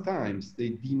that sometimes they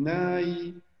deny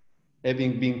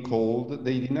having been called,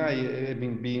 they deny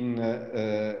having been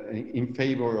in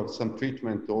favor of some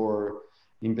treatment or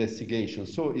investigation.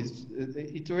 So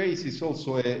it raises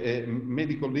also a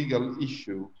medical legal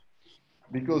issue,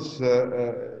 because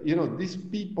you know, these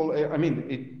people, I mean,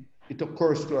 it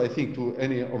occurs to, I think, to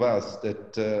any of us that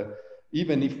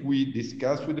even if we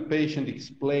discuss with the patient,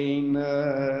 explain,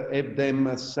 have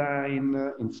them sign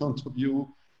in front of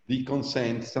you the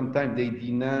consent, sometimes they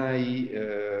deny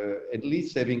at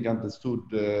least having understood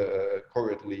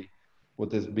correctly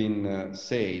what has been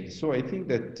said. So I think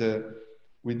that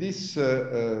with this,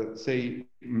 say,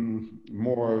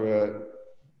 more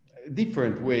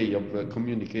different way of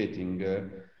communicating,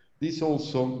 this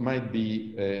also might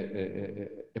be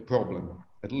a problem,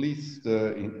 at least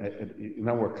in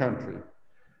our country.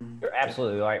 You're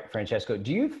absolutely right, Francesco.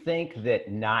 Do you think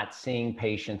that not seeing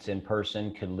patients in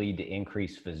person could lead to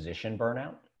increased physician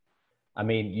burnout? I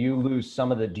mean, do you lose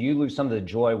some of the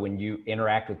joy when you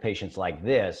interact with patients like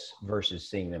this versus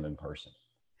seeing them in person?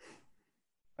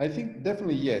 I think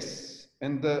definitely yes.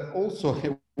 And also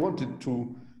I wanted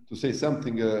to say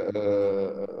something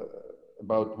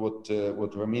about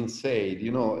what Ramin said,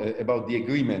 you know, about the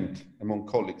agreement among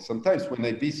colleagues. Sometimes when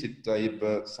I visit, I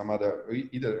have some other,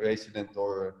 either resident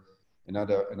or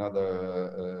another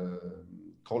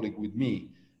colleague with me,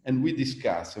 and we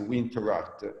discuss and we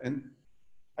interact. And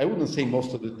I wouldn't say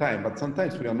most of the time, but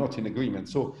sometimes we are not in agreement.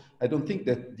 So I don't think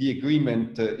that the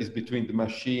agreement is between the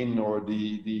machine or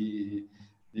the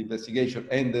investigation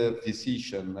and the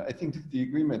physician. I think that the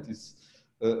agreement is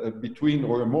between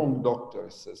or among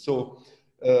doctors. So,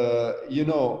 you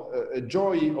know, a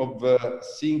joy of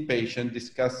seeing patients,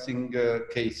 discussing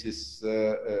cases,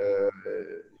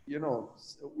 you know,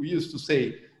 we used to say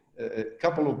a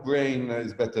couple of brain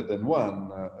is better than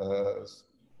one.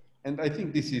 And I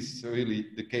think this is really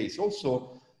the case.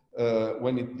 Also,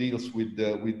 when it deals with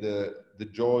the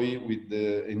joy, with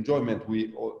the enjoyment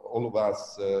we, all of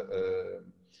us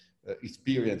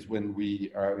experience when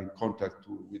we are in contact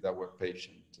with our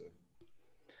patient.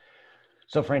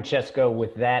 So Francesco,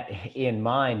 with that in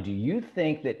mind, do you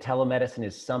think that telemedicine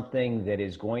is something that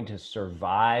is going to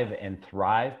survive and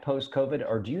thrive post-COVID?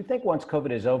 Or do you think once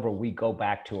COVID is over, we go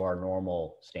back to our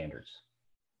normal standards?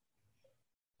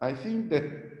 I think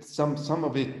that some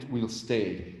of it will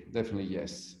stay, definitely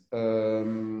yes.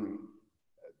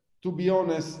 To be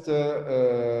honest,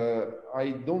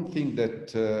 I don't think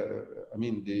that, I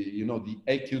mean, the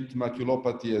acute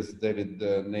maculopathy, as David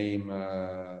named,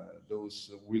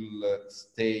 those will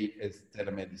stay as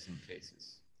telemedicine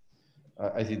cases.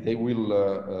 I think they will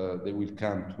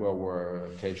come to our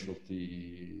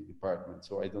casualty department.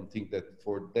 So I don't think that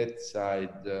for that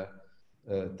side,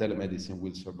 telemedicine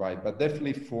will survive, but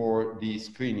definitely for the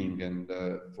screening and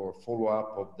for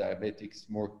follow-up of diabetics,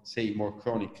 more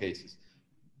chronic cases,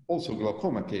 also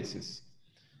glaucoma cases,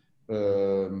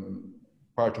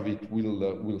 part of it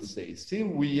will stay. Still,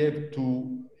 we have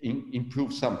to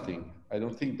improve something. I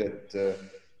don't think that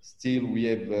still we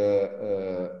have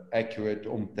accurate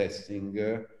home testing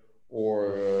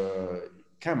or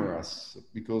cameras,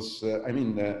 because I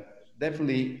mean,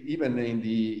 definitely, even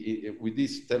with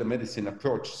this telemedicine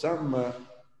approach,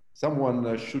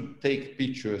 someone should take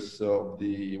pictures of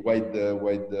the wide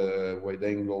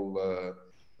angle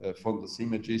fundus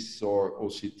images or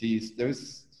OCTs. There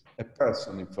is a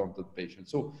person in front of the patient.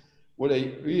 So what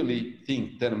I really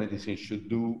think telemedicine should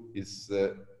do is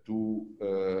to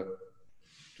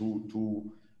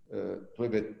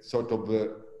have a sort of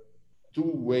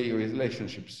two-way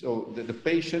relationship. So the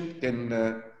patient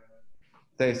can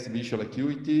test visual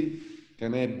acuity,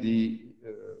 can have the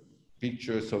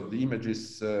pictures of the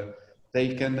images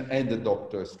taken, and the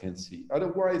doctors can see.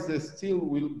 Otherwise, there still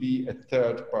will be a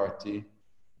third party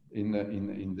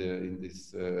in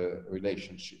this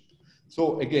relationship.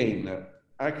 So again,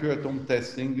 accurate home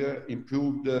testing,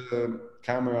 improved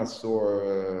cameras or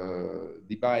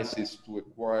devices to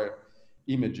acquire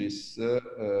images,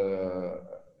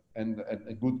 and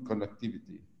a good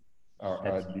connectivity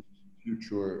are the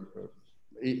future.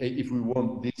 If we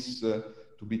want this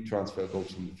to be transferred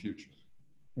also in the future.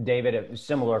 David, a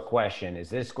similar question. Is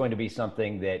this going to be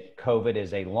something that COVID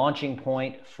is a launching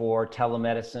point for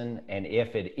telemedicine? And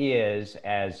if it is,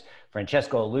 as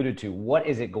Francesco alluded to, what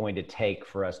is it going to take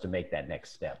for us to make that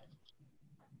next step?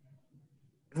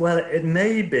 Well, it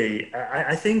may be.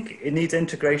 I think it needs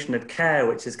integration of care,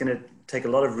 which is going to take a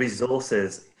lot of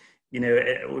resources. You know,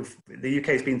 the UK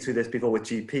has been through this before with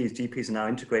GPs. GPs are now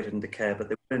integrated into care, but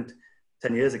they weren't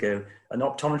 10 years ago. And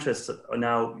optometrists are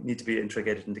now need to be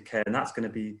integrated into care. And that's going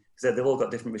to be, because they've all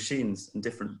got different machines and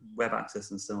different web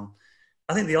access and so on.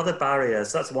 I think the other barrier,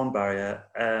 so that's one barrier.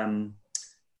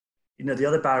 You know, the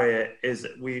other barrier is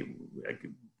we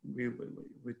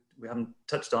haven't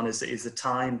touched on is the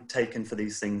time taken for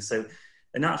these things. So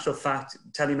in actual fact,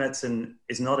 telemedicine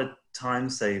is not a time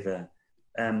saver.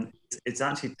 It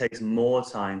actually takes more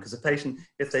time because the patient,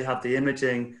 if they have the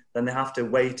imaging, then they have to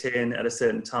wait in at a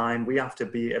certain time. We have to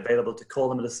be available to call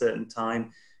them at a certain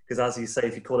time because, as you say,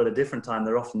 if you call at a different time,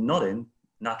 they're often not in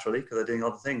naturally because they're doing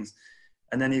other things.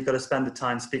 And then you've got to spend the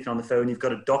time speaking on the phone. You've got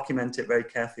to document it very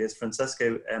carefully, as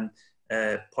Francesco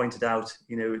pointed out,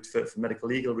 you know, for medical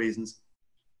legal reasons.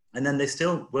 And then they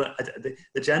still work.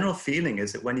 The general feeling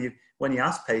is that when you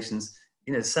ask patients,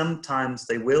 you know, sometimes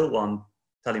they will want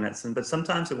telemedicine, but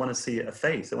sometimes they want to see a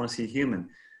face, they want to see a human.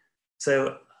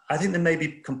 So I think there may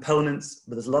be components,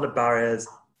 but there's a lot of barriers,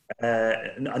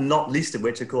 and not least of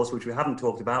which, of course, which we haven't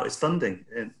talked about, is funding.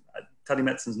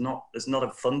 Telemedicine's there's not a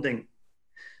funding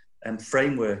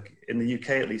framework in the UK,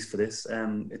 at least for this.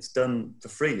 It's done for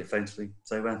free, essentially.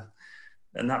 So,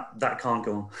 and that can't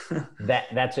go on.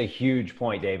 That's a huge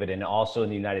point, David. And also in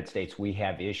the United States, we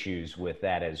have issues with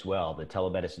that as well. The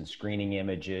telemedicine screening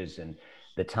images and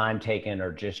the time taken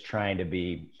are just trying to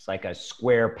be, it's like a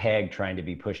square peg trying to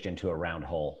be pushed into a round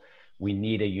hole. We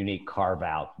need a unique carve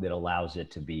out that allows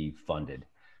it to be funded.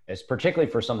 It's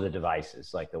particularly for some of the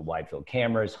devices like the wide field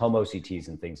cameras, home OCTs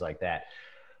and things like that.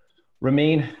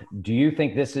 Ramin, do you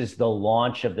think this is the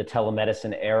launch of the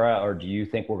telemedicine era, or do you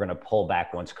think we're going to pull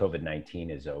back once COVID-19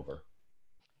 is over?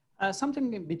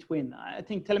 Something in between. I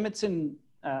think telemedicine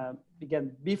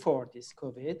began before this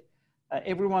COVID.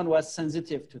 Everyone was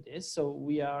sensitive to this. So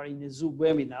we are in a Zoom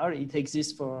webinar. It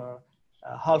exists for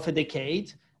half a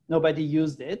decade. Nobody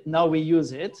used it. Now we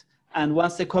use it. And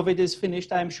once the COVID is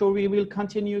finished, I'm sure we will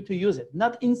continue to use it.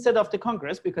 Not instead of the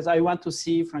Congress, because I want to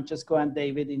see Francesco and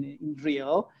David in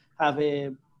Rio have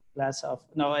a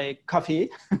coffee,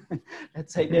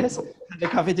 let's say this, the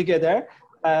coffee together.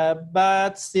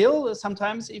 But still,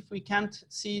 sometimes if we can't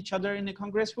see each other in the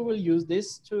Congress, we will use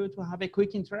this to have a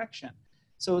quick interaction.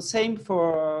 So same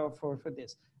for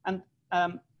this. And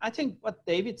I think what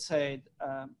David said,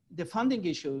 the funding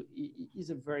issue is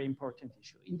a very important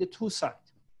issue in the two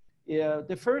sides.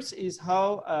 The first is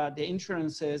how the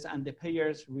insurances and the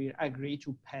payers will agree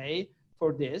to pay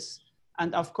for this.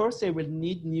 And of course, they will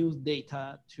need new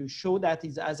data to show that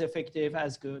it's as effective,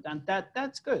 as good. And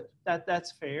that's good,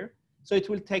 that's fair. So it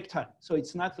will take time. So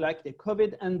it's not like the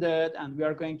COVID ended and we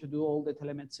are going to do all the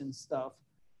telemedicine stuff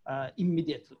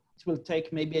immediately. It will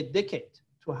take maybe a decade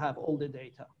to have all the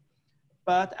data.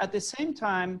 But at the same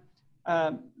time,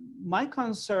 my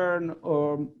concern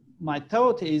or my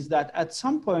thought is that at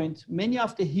some point, many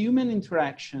of the human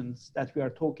interactions that we are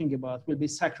talking about will be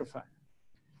sacrificed.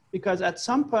 Because at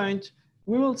some point,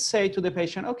 we will say to the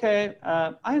patient, okay,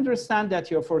 I understand that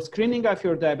for screening of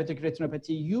your diabetic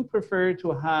retinopathy, you prefer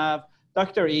to have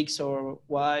Dr. X or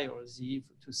Y or Z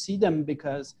to see them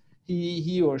because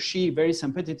he or she very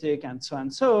sympathetic and so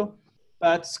and so,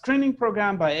 but screening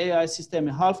program by AI system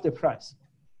half the price.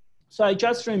 So I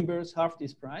just reimburse half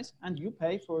this price and you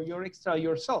pay for your extra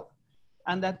yourself.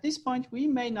 And at this point, we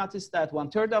may notice that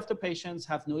 1/3 of the patients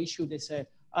have no issue. They say,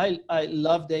 I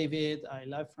love David, I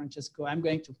love Francesco, I'm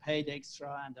going to pay the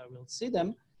extra and I will see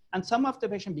them. And some of the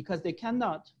patients, because they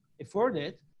cannot afford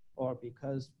it, or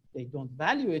because they don't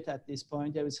value it at this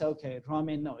point, they will say, okay,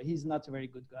 Ramin, no, he's not a very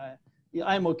good guy.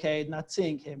 I'm okay not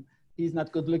seeing him. He's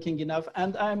not good looking enough,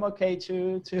 and I'm okay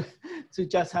to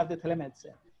just have the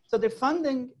telemedicine. So the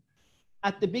funding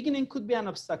at the beginning could be an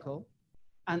obstacle,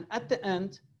 and at the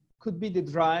end could be the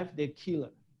drive, the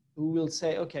killer, who will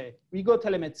say, okay, we go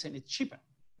telemedicine, it's cheaper.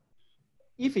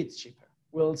 If it's cheaper,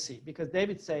 we'll see, because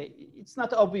David say it's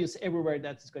not obvious everywhere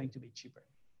that it's going to be cheaper.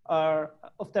 Our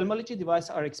ophthalmology devices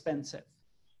are expensive.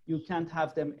 You can't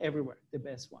have them everywhere, the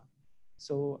best one.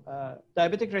 So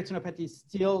diabetic retinopathy,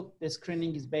 still the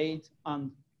screening is based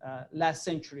on last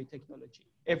century technology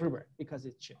everywhere because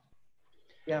it's cheap.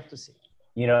 You have to see.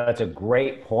 You know, that's a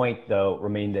great point, though,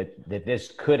 Ramin, that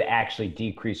this could actually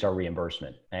decrease our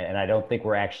reimbursement. And I don't think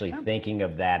we're actually thinking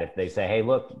of that. If they say, hey,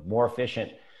 look, more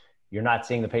efficient, you're not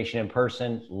seeing the patient in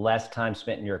person, less time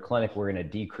spent in your clinic, we're going to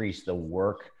decrease the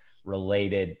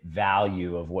work-related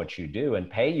value of what you do and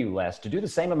pay you less to do the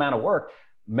same amount of work,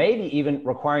 maybe even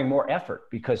requiring more effort,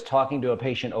 because talking to a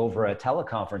patient over a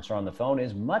teleconference or on the phone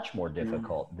is much more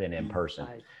difficult than in person.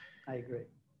 I agree.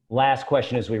 Last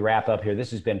question as we wrap up here.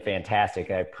 This has been fantastic.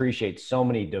 I appreciate so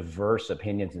many diverse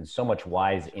opinions and so much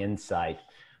wise insight.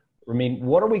 Ramin,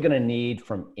 what are we going to need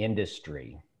from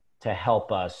industry to help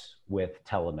us with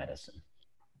telemedicine?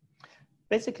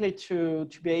 Basically, to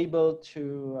be able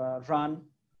to run,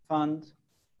 fund,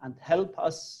 and help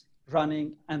us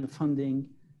running and funding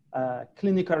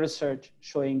clinical research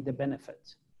showing the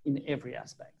benefit in every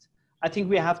aspect. I think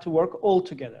we have to work all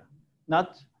together,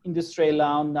 not industry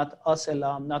alone, not us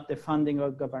alone, not the funding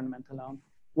or government alone.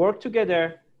 Work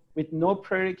together with no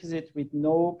prerequisite, with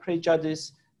no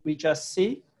prejudice. We just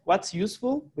see what's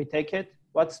useful, we take it.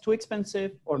 What's too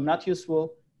expensive or not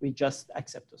useful, we just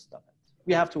accept to stop it.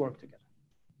 We have to work together.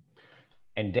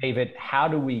 And David, how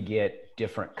do we get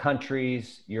different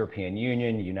countries, European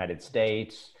Union, United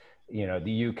States, you know,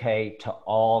 the UK, to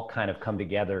all kind of come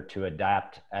together to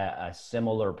adopt a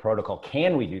similar protocol?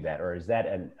 Can we do that, or is that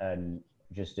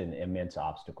just an immense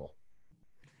obstacle?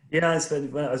 Yeah, I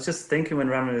was just thinking when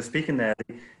Ramin was speaking there,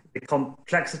 the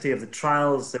complexity of the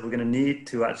trials that we're going to need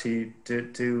to actually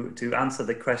to answer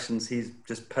the questions he's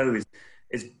just posed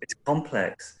is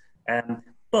complex.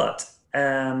 But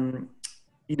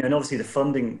you know, and obviously the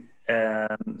funding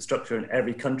structure in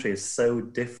every country is so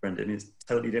different, and it's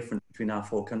totally different between our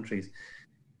 4 countries.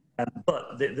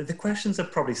 But the questions are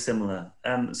probably similar.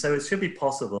 So it should be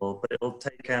possible, but it'll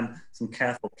take some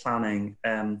careful planning.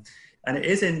 And it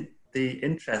is in the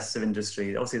interests of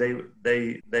industry. Obviously,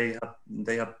 they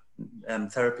have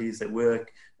therapies that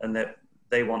work and that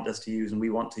they want us to use and we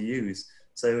want to use.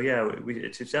 So yeah,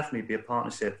 it should definitely be a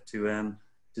partnership to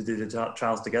do the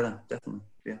trials together. Definitely,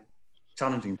 yeah,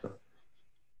 challenging. But.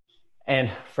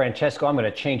 And Francesco, I'm going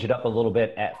to change it up a little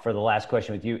bit for the last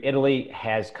question with you. Italy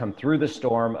has come through the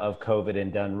storm of COVID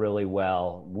and done really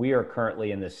well. We are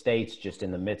currently in the States, just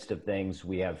in the midst of things.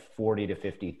 We have 40 to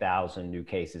 50,000 new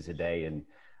cases a day, and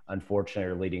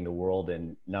unfortunately are leading the world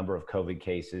in number of COVID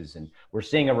cases. And we're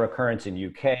seeing a recurrence in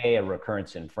UK, a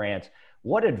recurrence in France.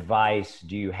 What advice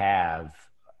do you have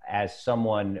as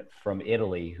someone from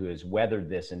Italy who has weathered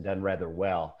this and done rather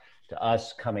well to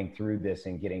us coming through this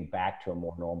and getting back to a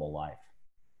more normal life?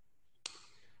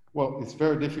 Well, it's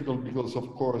very difficult because,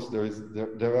 of course, there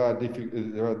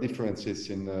are differences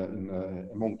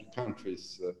among the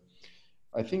countries.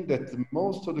 I think that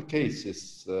most of the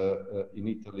cases in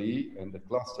Italy, and the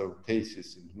cluster of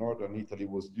cases in northern Italy,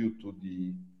 was due to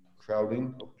the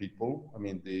crowding of people. I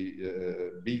mean,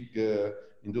 the big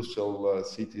industrial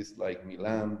cities like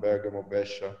Milan, Bergamo,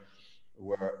 Brescia,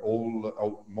 where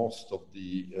most of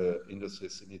the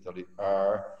industries in Italy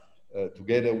are,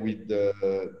 together with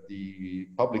the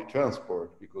public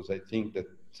transport, because I think that,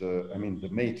 I mean, the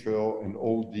metro and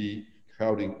all the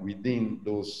crowding within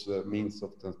those means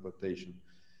of transportation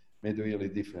made a really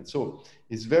difference. So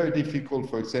it's very difficult,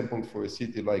 for example, for a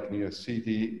city like New York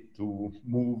City to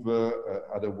move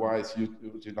otherwise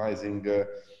utilizing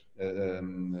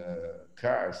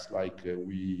cars like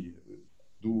we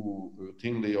do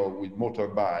routinely, or with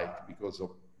motorbike, because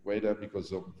of weather,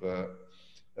 because of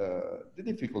the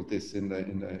difficulties and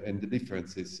the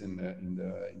differences in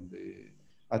the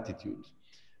attitude.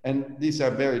 And these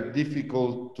are very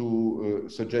difficult to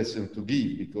suggestions to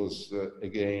give, because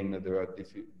again, there are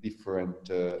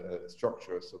different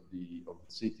structures of the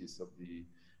cities of the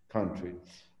country.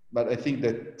 But I think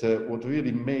that what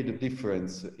really made a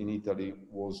difference in Italy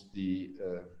was the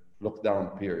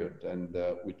lockdown period, and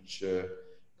which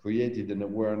created an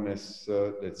awareness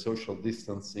that social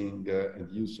distancing and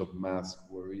use of masks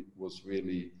was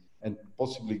really, and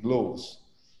possibly gloves,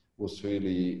 was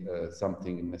really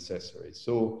something necessary.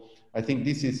 So I think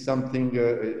this is something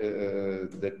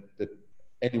that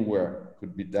anywhere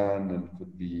could be done and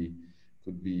could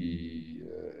be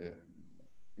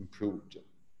improved.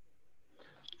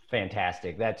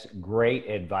 Fantastic. That's great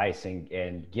advice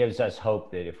and gives us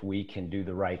hope that if we can do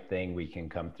the right thing, we can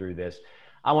come through this.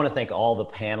 I want to thank all the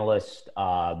panelists,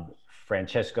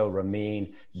 Francesco,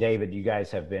 Ramin, David, you guys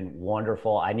have been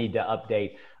wonderful. I need to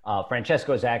update.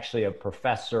 Francesco is actually a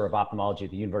professor of ophthalmology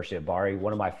at the University of Bari,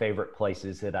 one of my favorite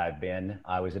places that I've been.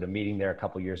 I was at a meeting there a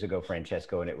couple years ago,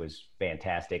 Francesco, and it was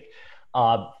fantastic.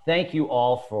 Thank you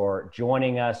all for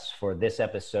joining us for this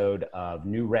episode of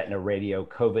New Retina Radio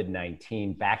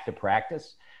COVID-19 Back to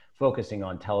Practice, focusing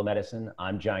on telemedicine.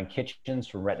 I'm John Kitchens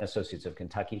from Retina Associates of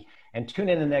Kentucky, and tune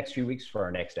in the next few weeks for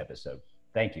our next episode.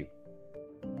 Thank you.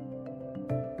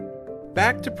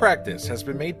 Back to Practice has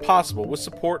been made possible with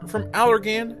support from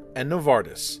Allergan and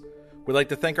Novartis. We'd like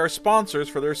to thank our sponsors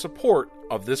for their support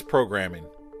of this programming.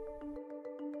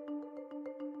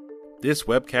 This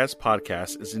webcast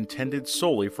podcast is intended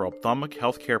solely for ophthalmic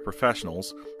healthcare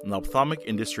professionals and ophthalmic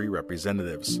industry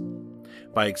representatives.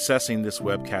 By accessing this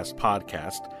webcast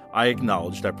podcast, I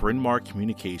acknowledge that Bryn Mawr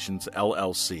Communications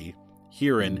LLC,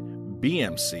 herein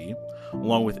BMC,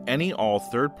 along with any all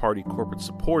third-party corporate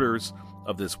supporters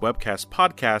of this webcast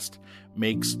podcast,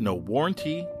 makes no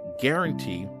warranty,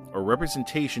 guarantee, or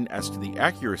representation as to the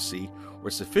accuracy or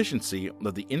sufficiency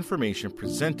of the information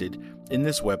presented in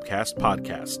this webcast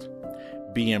podcast.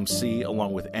 BMC,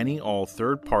 along with any all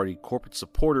third-party corporate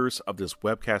supporters of this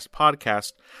webcast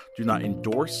podcast, do not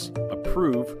endorse,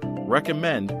 approve,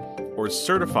 recommend, or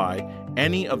certify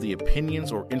any of the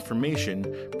opinions or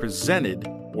information presented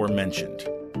or mentioned.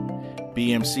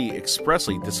 BMC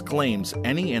expressly disclaims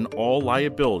any and all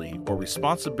liability or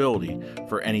responsibility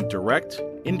for any direct,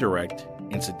 indirect,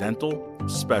 incidental,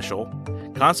 special,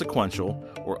 consequential,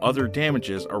 or other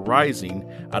damages arising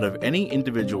out of any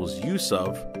individual's use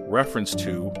of, reference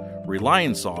to,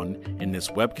 reliance on in this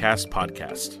webcast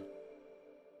podcast.